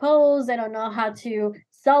how to post. They don't know how to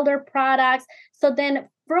sell their products. So then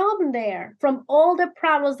from there, from all the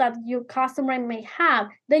problems that your customer may have,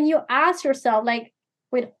 then you ask yourself, like,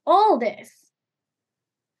 with all this,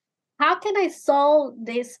 how can I solve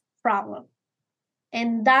this problem?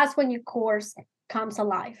 And that's when your course comes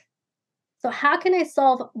alive. So how can I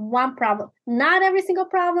solve one problem? Not every single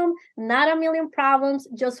problem, not a million problems,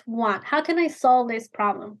 just one. How can I solve this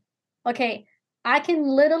problem? Okay, I can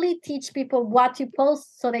literally teach people what to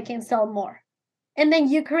post so they can sell more. And then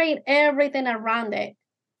you create everything around it.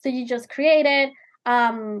 So you just create it.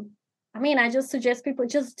 I just suggest people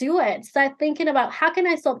just do it. Start thinking about how can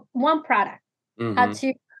I solve one product, how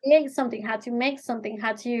to create something, how to make something,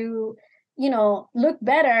 how to look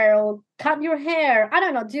better or cut your hair. I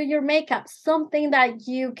don't know, do your makeup, something that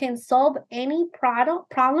you can solve any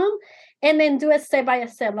problem, and then do it step by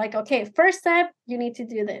step. Like, okay, first step, you need to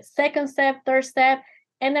do this. Second step, third step,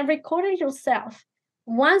 and then record it yourself.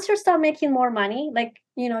 Once you start making more money, like,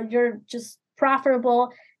 you're just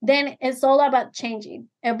profitable, then it's all about changing,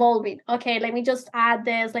 evolving. Okay, let me just add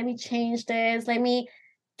this. Let me change this. Let me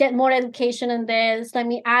get more education in this. Let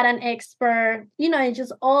me add an expert. And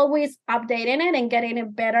just always updating it and getting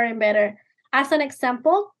it better and better. As an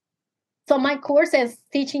example, so my course is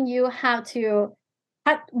teaching you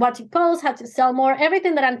what to post, how to sell more,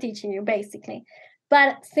 everything that I'm teaching you, basically.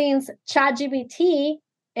 But since ChatGPT,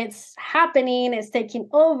 it's happening, it's taking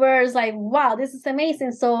over, it's like, wow, this is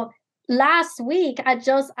amazing. So last week, I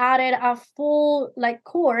just added a full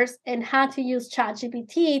course in how to use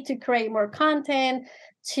ChatGPT to create more content,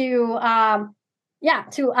 to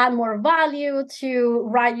add more value, to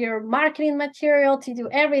write your marketing material, to do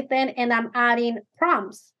everything. And I'm adding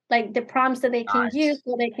prompts, like the prompts that they can use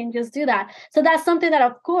so they can just do that. So that's something that,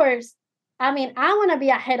 of course, I want to be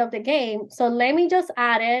ahead of the game. So let me just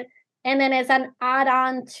add it. And then it's an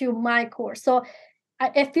add-on to my course. So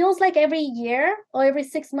it feels like every year or every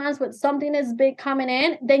 6 months when something is big coming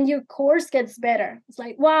in, then your course gets better. It's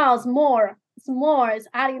like, wow, it's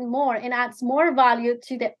adding more and adds more value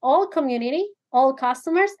to the all community, all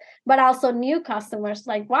customers, but also new customers.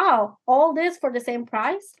 Like, wow, all this for the same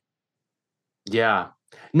price. Yeah,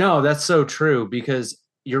 no, that's so true, because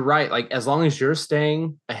you're right. Like, as long as you're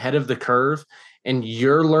staying ahead of the curve and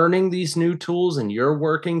you're learning these new tools and you're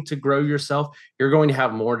working to grow yourself, you're going to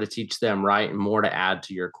have more to teach them, right? And more to add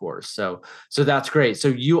to your course. So that's great. So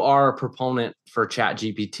you are a proponent for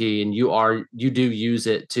ChatGPT, and you do use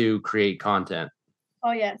it to create content.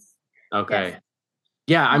 Oh, yes. Okay. Yes.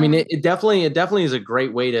 Yeah. It definitely is a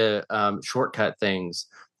great way to shortcut things.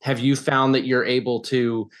 Have you found that you're able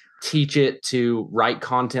to teach it to write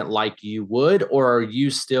content like you would, or are you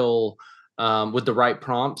still with the right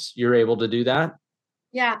prompts, you're able to do that?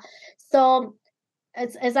 Yeah. So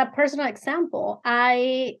as a personal example,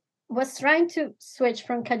 I was trying to switch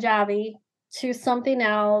from Kajabi to something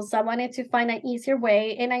else. I wanted to find an easier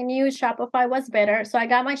way, and I knew Shopify was better. So I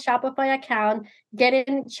got my Shopify account,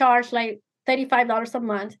 getting charged like $35 a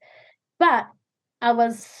month. But I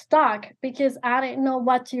was stuck because I didn't know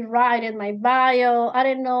what to write in my bio. I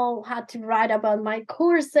didn't know how to write about my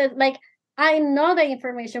courses. Like, I know the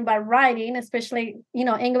information about writing, especially,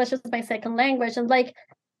 English is my second language. And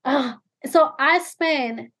so I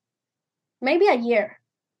spent maybe a year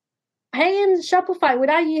paying Shopify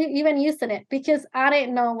without even using it because I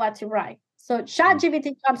didn't know what to write. So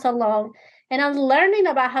ChatGPT comes along and I'm learning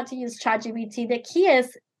about how to use ChatGPT. The key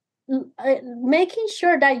is making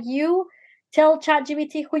sure that you tell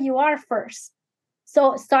ChatGPT who you are first.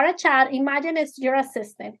 So start a chat. Imagine it's your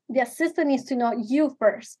assistant. The assistant needs to know you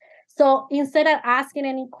first. So instead of asking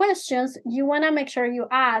any questions, you want to make sure you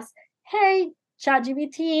ask, hey,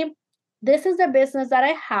 ChatGPT, this is the business that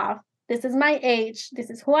I have. This is my age. This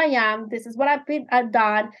is who I am. This is what I've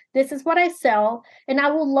done. This is what I sell. And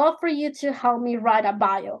I would love for you to help me write a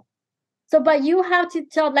bio. So, but you have to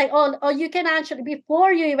tell, like, or you can actually,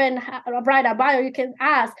 before you even write a bio, you can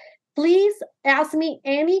ask, please ask me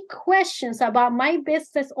any questions about my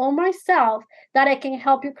business or myself that I can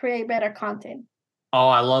help you create better content. Oh,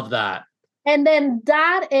 I love that. And then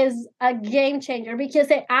that is a game changer because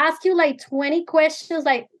they ask you like 20 questions,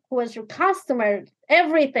 like, who is your customer,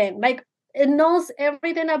 everything, like it knows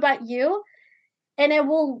everything about you. And it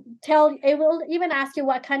will even ask you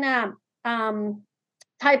what kind of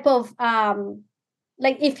type of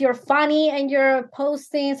like if you're funny and your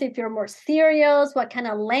postings, if you're more serious, what kind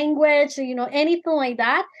of language, anything like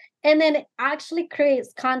that. And then it actually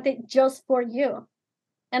creates content just for you.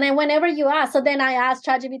 And then whenever you ask, so then I asked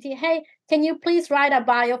ChatGPT, hey, can you please write a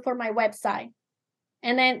bio for my website?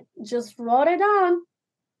 And then just wrote it down,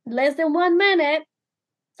 less than 1 minute.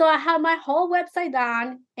 So I have my whole website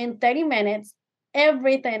done in 30 minutes.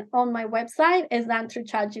 Everything on my website is done through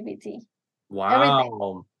ChatGPT. Wow.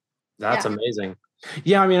 Everything. That's amazing.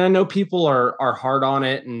 Yeah, I mean, I know people are hard on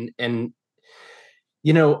it and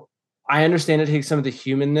I understand it takes some of the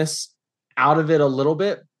humanness out of it a little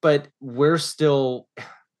bit, but we're still,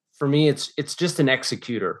 for me, it's just an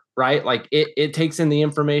executor, right? Like it takes in the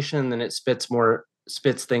information and then it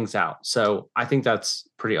spits things out. So I think that's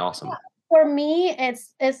pretty awesome. For me,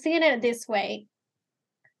 it's seeing it this way.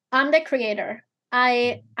 I'm the creator.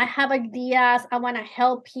 I have ideas. I want to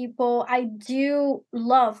help people. I do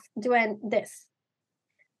love doing this.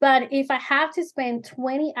 But if I have to spend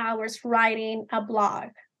 20 hours writing a blog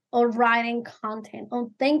or writing content or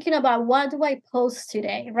thinking about what do I post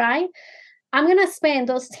today, right? I'm going to spend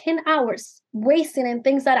those 10 hours wasting in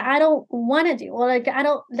things that I don't want to do, or like I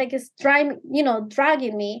don't like it's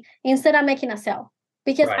dragging me instead of making a sale.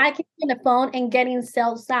 Because Right. I can be on the phone and getting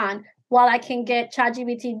sales done while I can get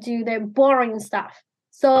ChatGPT do the boring stuff.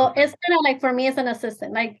 So it's kind of like, for me, as an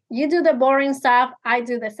assistant, like you do the boring stuff, I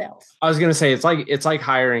do the sales. I was going to say, it's like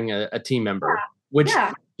hiring a team member,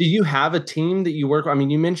 do you have a team that you work with? I mean,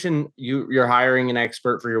 you mentioned you're hiring an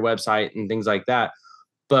expert for your website and things like that,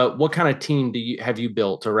 but what kind of team have you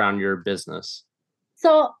built around your business?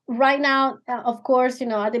 So right now, of course,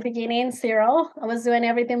 at the beginning, zero. I was doing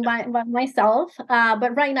everything by myself.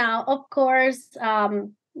 But right now, of course,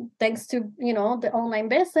 thanks to the online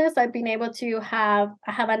business, I've been able to I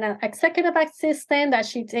have an executive assistant that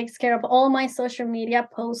she takes care of all my social media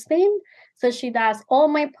posting. So she does all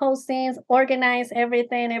my postings, organize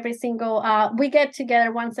everything, every single, we get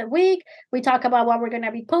together once a week. We talk about what we're going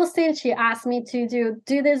to be posting. She asked me to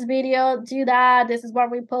do this video, do that. This is what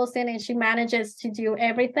we're posting. And she manages to do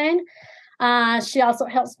everything. She also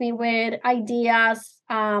helps me with ideas.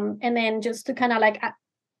 And then just to kind of like,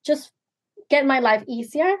 just get my life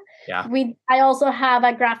easier. Yeah. I also have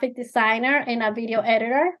a graphic designer and a video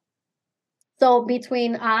editor. So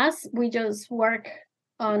between us, we just work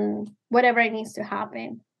on whatever it needs to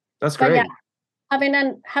happen. That's great. But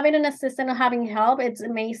yeah, having an assistant or having help, it's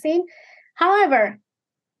amazing. However,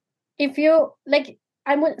 if you like,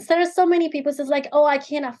 there's so many people says like, oh, I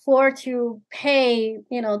can't afford to pay,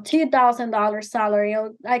 $2,000 salary.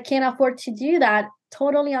 Or I can't afford to do that.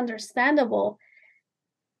 Totally understandable.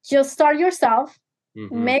 Just start yourself,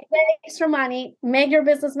 make the extra money, make your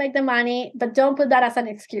business make the money, but don't put that as an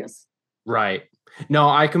excuse. Right. No,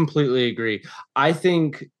 I completely agree. I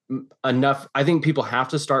think people have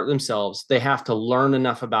to start themselves. They have to learn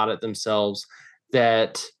enough about it themselves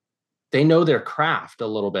that they know their craft a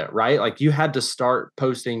little bit, right? Like you had to start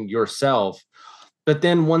posting yourself, but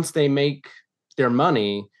then once they make their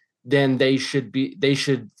money, then they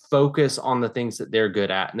should focus on the things that they're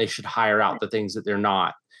good at, and they should hire out the things that they're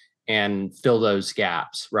not and fill those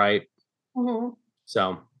gaps, right? Mm-hmm.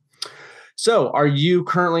 So are you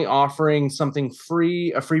currently offering something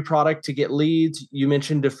free, a free product to get leads? You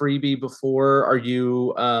mentioned a freebie before. Are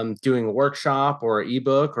you doing a workshop or an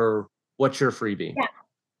ebook, or what's your freebie? Yeah.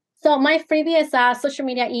 So my freebie is a social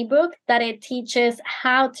media ebook that it teaches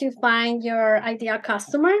how to find your ideal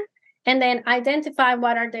customer and then identify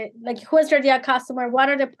who is your ideal customer, what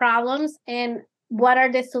are the problems, and what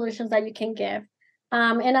are the solutions that you can give.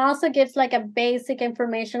 And also gives like a basic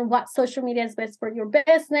information, what social media is best for your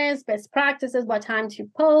business, best practices, what time to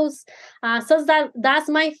post. So that's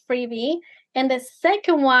my freebie. And the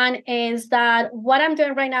second one is that what I'm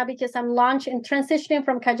doing right now, because I'm transitioning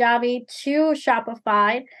from Kajabi to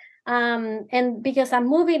Shopify, and because I'm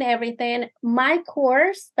moving everything, my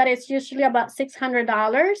course that is usually about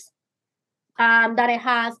 $600, that it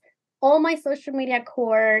has all my social media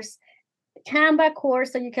course, Canva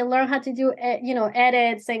course, so you can learn how to do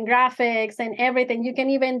edits and graphics and everything. You can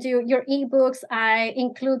even do your ebooks. I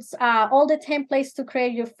includes all the templates to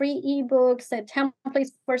create your free ebooks, the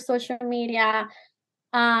templates for social media,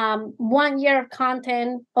 1 year of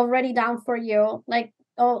content already done for you. Like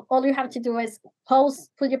all you have to do is post,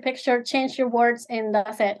 put your picture, change your words, and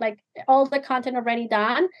that's it. Like all the content already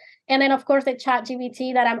done. And then of course the chat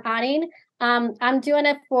GBT that I'm adding, I'm doing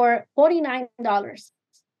it for $49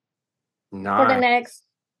 for the Nice. next.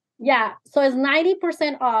 Yeah, so it's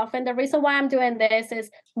 90% off. And the reason why I'm doing this is,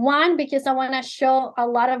 one, because I want to show a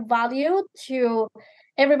lot of value to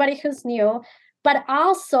everybody who's new, but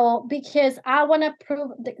also because I want to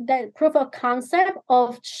prove the proof of concept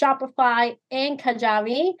of Shopify and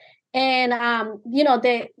Kajabi, and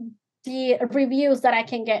the reviews that I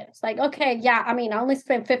can get. It's like, okay, yeah, I mean, I only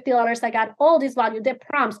spent $50. I got all this value, the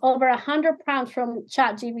prompts, over 100 prompts from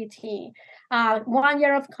ChatGPT, 1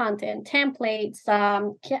 year of content, templates,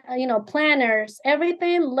 planners,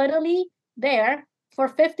 everything literally there for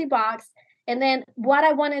 $50. And then what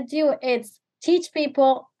I want to do is teach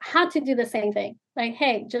people how to do the same thing. Like,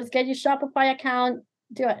 hey, just get your Shopify account,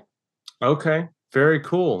 do it. Okay, very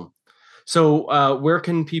cool. So where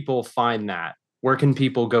can people find that? Where can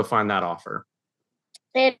people go find that offer?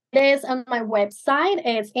 It is on my website.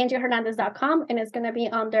 It's angeehernandez.com, and it's going to be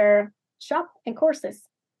under shop and courses.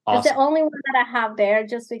 Awesome. It's the only one that I have there,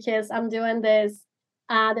 just because I'm doing this.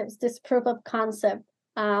 There's this proof of concept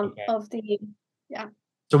of the, yeah.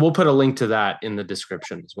 So we'll put a link to that in the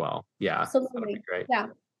description as well. Yeah. Absolutely. Great. Yeah.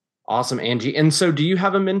 Awesome, Angee. And so do you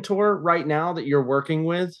have a mentor right now that you're working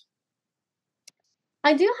with?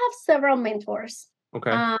 I do have several mentors.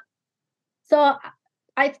 Okay. So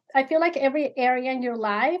I feel like every area in your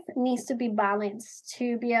life needs to be balanced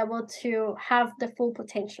to be able to have the full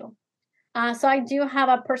potential. So I do have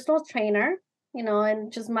a personal trainer,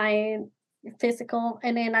 and just my physical,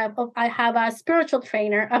 and then I have a spiritual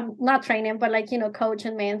trainer. I'm not training, but coach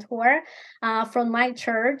and mentor from my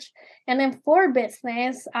church. And then for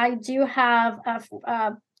business, I do have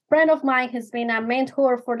a friend of mine who's been a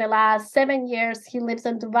mentor for the last 7 years. He lives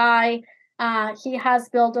in Dubai. He has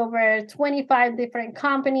built over 25 different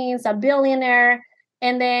companies, a billionaire.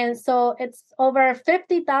 And then, so it's over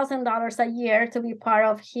 $50,000 a year to be part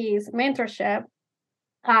of his mentorship.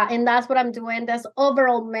 And that's what I'm doing. That's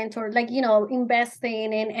overall mentor,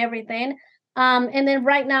 investing in everything. And then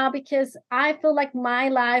right now, because I feel like my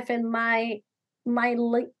life and my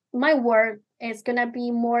work is going to be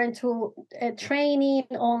more into training,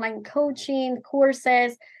 online coaching,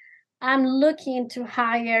 courses. I'm looking to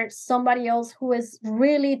hire somebody else who is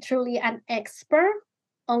really, truly an expert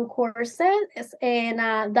on courses.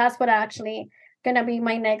 And that's what actually going to be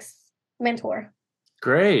my next mentor.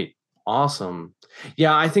 Great. Awesome.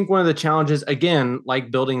 Yeah, I think one of the challenges, again, like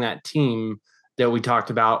building that team that we talked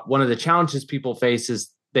about, one of the challenges people face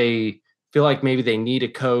is they feel like maybe they need a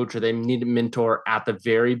coach or they need a mentor at the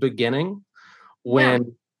very beginning,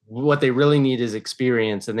 when what they really need is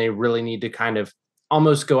experience, and they really need to kind of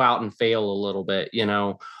almost go out and fail a little bit,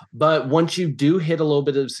 But once you do hit a little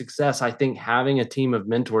bit of success, I think having a team of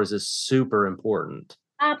mentors is super important.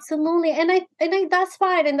 Absolutely. And I that's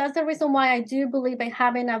fine. And that's the reason why I do believe in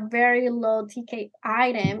having a very low ticket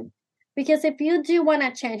item. Because if you do want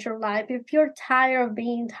to change your life, if you're tired of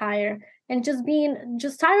being tired and just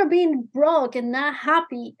tired of being broke and not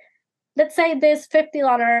happy, let's say this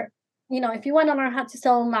 $50, if you want to learn how to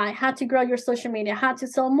sell online, how to grow your social media, how to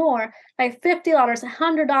sell more, like $50,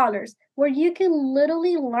 $100, where you can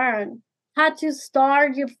literally learn how to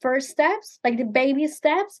start your first steps, like the baby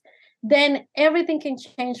steps, then everything can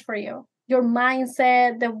change for you. Your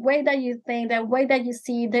mindset, the way that you think, the way that you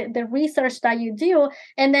see, the research that you do.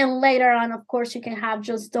 And then later on, of course, you can have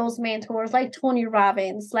just those mentors like Tony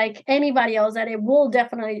Robbins, like anybody else, that it will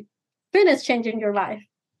definitely finish changing your life.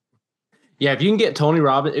 Yeah, if you can get Tony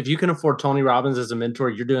Robbins, if you can afford Tony Robbins as a mentor,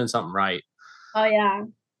 you're doing something right. Oh, yeah.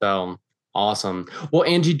 So awesome. Well,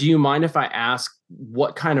 Angee, do you mind if I ask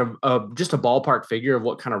what kind of, just a ballpark figure of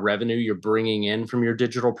what kind of revenue you're bringing in from your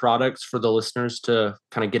digital products for the listeners to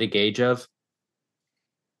kind of get a gauge of?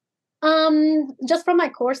 Just from my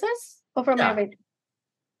courses or from everything?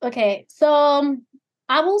 Okay, so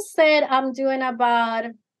I will say I'm doing about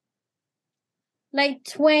like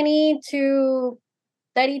 $20,000 to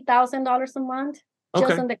 $30,000 a month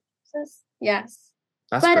just on the courses. Yes,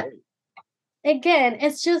 that's great. Again,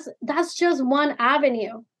 that's just one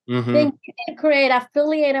avenue. Mm-hmm. Then you can create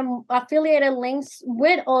affiliated links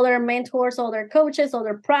with other mentors, other coaches,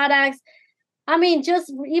 other products. I mean,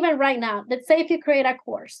 just even right now, let's say if you create a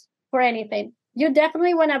course for anything, you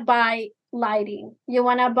definitely want to buy lighting. You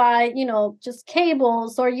want to buy, just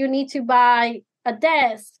cables, or you need to buy a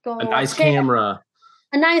desk or a nice camera.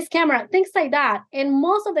 A nice camera, things like that. And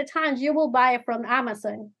most of the times you will buy it from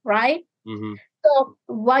Amazon, right? Mm-hmm. So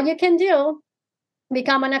what you can do,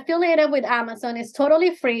 become an affiliate with Amazon. It's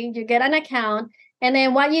totally free. You get an account. And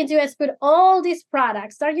then what you do is put all these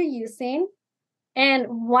products that you're using and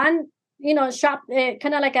one, shop,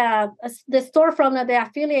 kind of like the store from the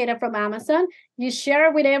affiliate from Amazon. You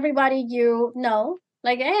share with everybody you know.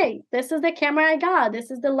 Like, hey, this is the camera I got. This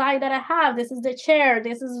is the light that I have. This is the chair.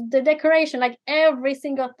 This is the decoration. Like every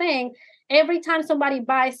single thing. Every time somebody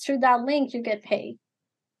buys through that link, you get paid.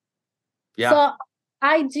 Yeah. So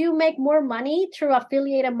I do make more money through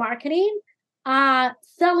affiliated marketing,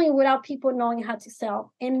 selling without people knowing how to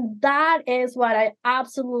sell. And that is what I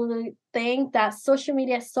absolutely think, that social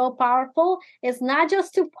media is so powerful. It's not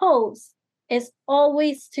just to post. It's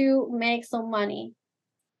always to make some money.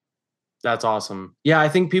 That's awesome. Yeah, I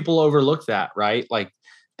think people overlook that, right? Like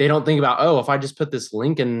they don't think about, if I just put this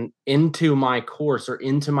link into my course or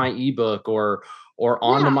into my ebook or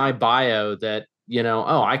onto my bio, that,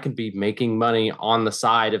 I could be making money on the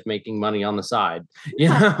side of making money on the side,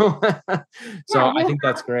 So I think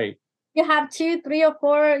that's great. You have 2, 3, or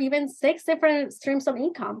 4, even 6 different streams of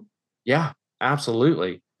income. Yeah,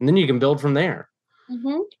 absolutely. And then you can build from there.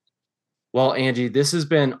 Mm-hmm. Well, Angee, this has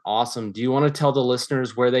been awesome. Do you want to tell the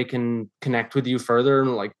listeners where they can connect with you further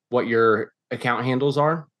and like what your account handles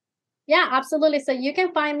are? Yeah, absolutely. So you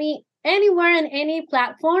can find me anywhere in any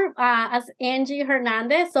platform as Angee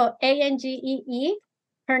Hernandez. So Angee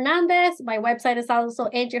Hernandez. My website is also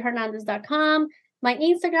angeehernandez.com. My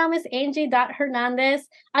Instagram is Angee.Hernandez.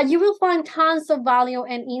 You will find tons of value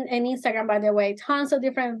in Instagram, by the way, tons of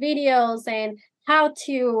different videos and how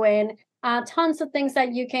to, and tons of things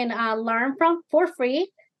that you can learn from for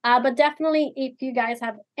free. But definitely, if you guys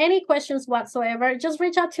have any questions whatsoever, just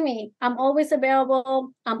reach out to me. I'm always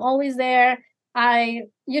available. I'm always there. I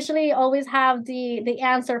usually always have the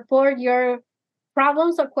answer for your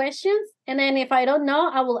problems or questions. And then if I don't know,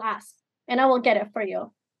 I will ask and I will get it for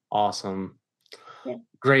you. Awesome. Yeah.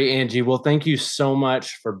 Great, Angee. Well, thank you so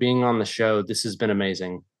much for being on the show. This has been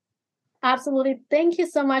amazing. Absolutely. Thank you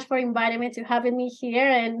so much for inviting me, to having me here.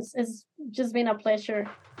 And it's just been a pleasure.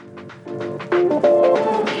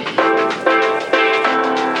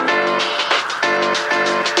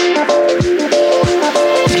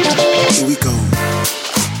 Here we go.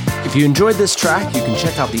 If you enjoyed this track, you can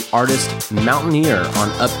check out the artist Mountaineer on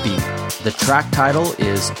Upbeat. The track title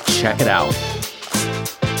is Check It Out.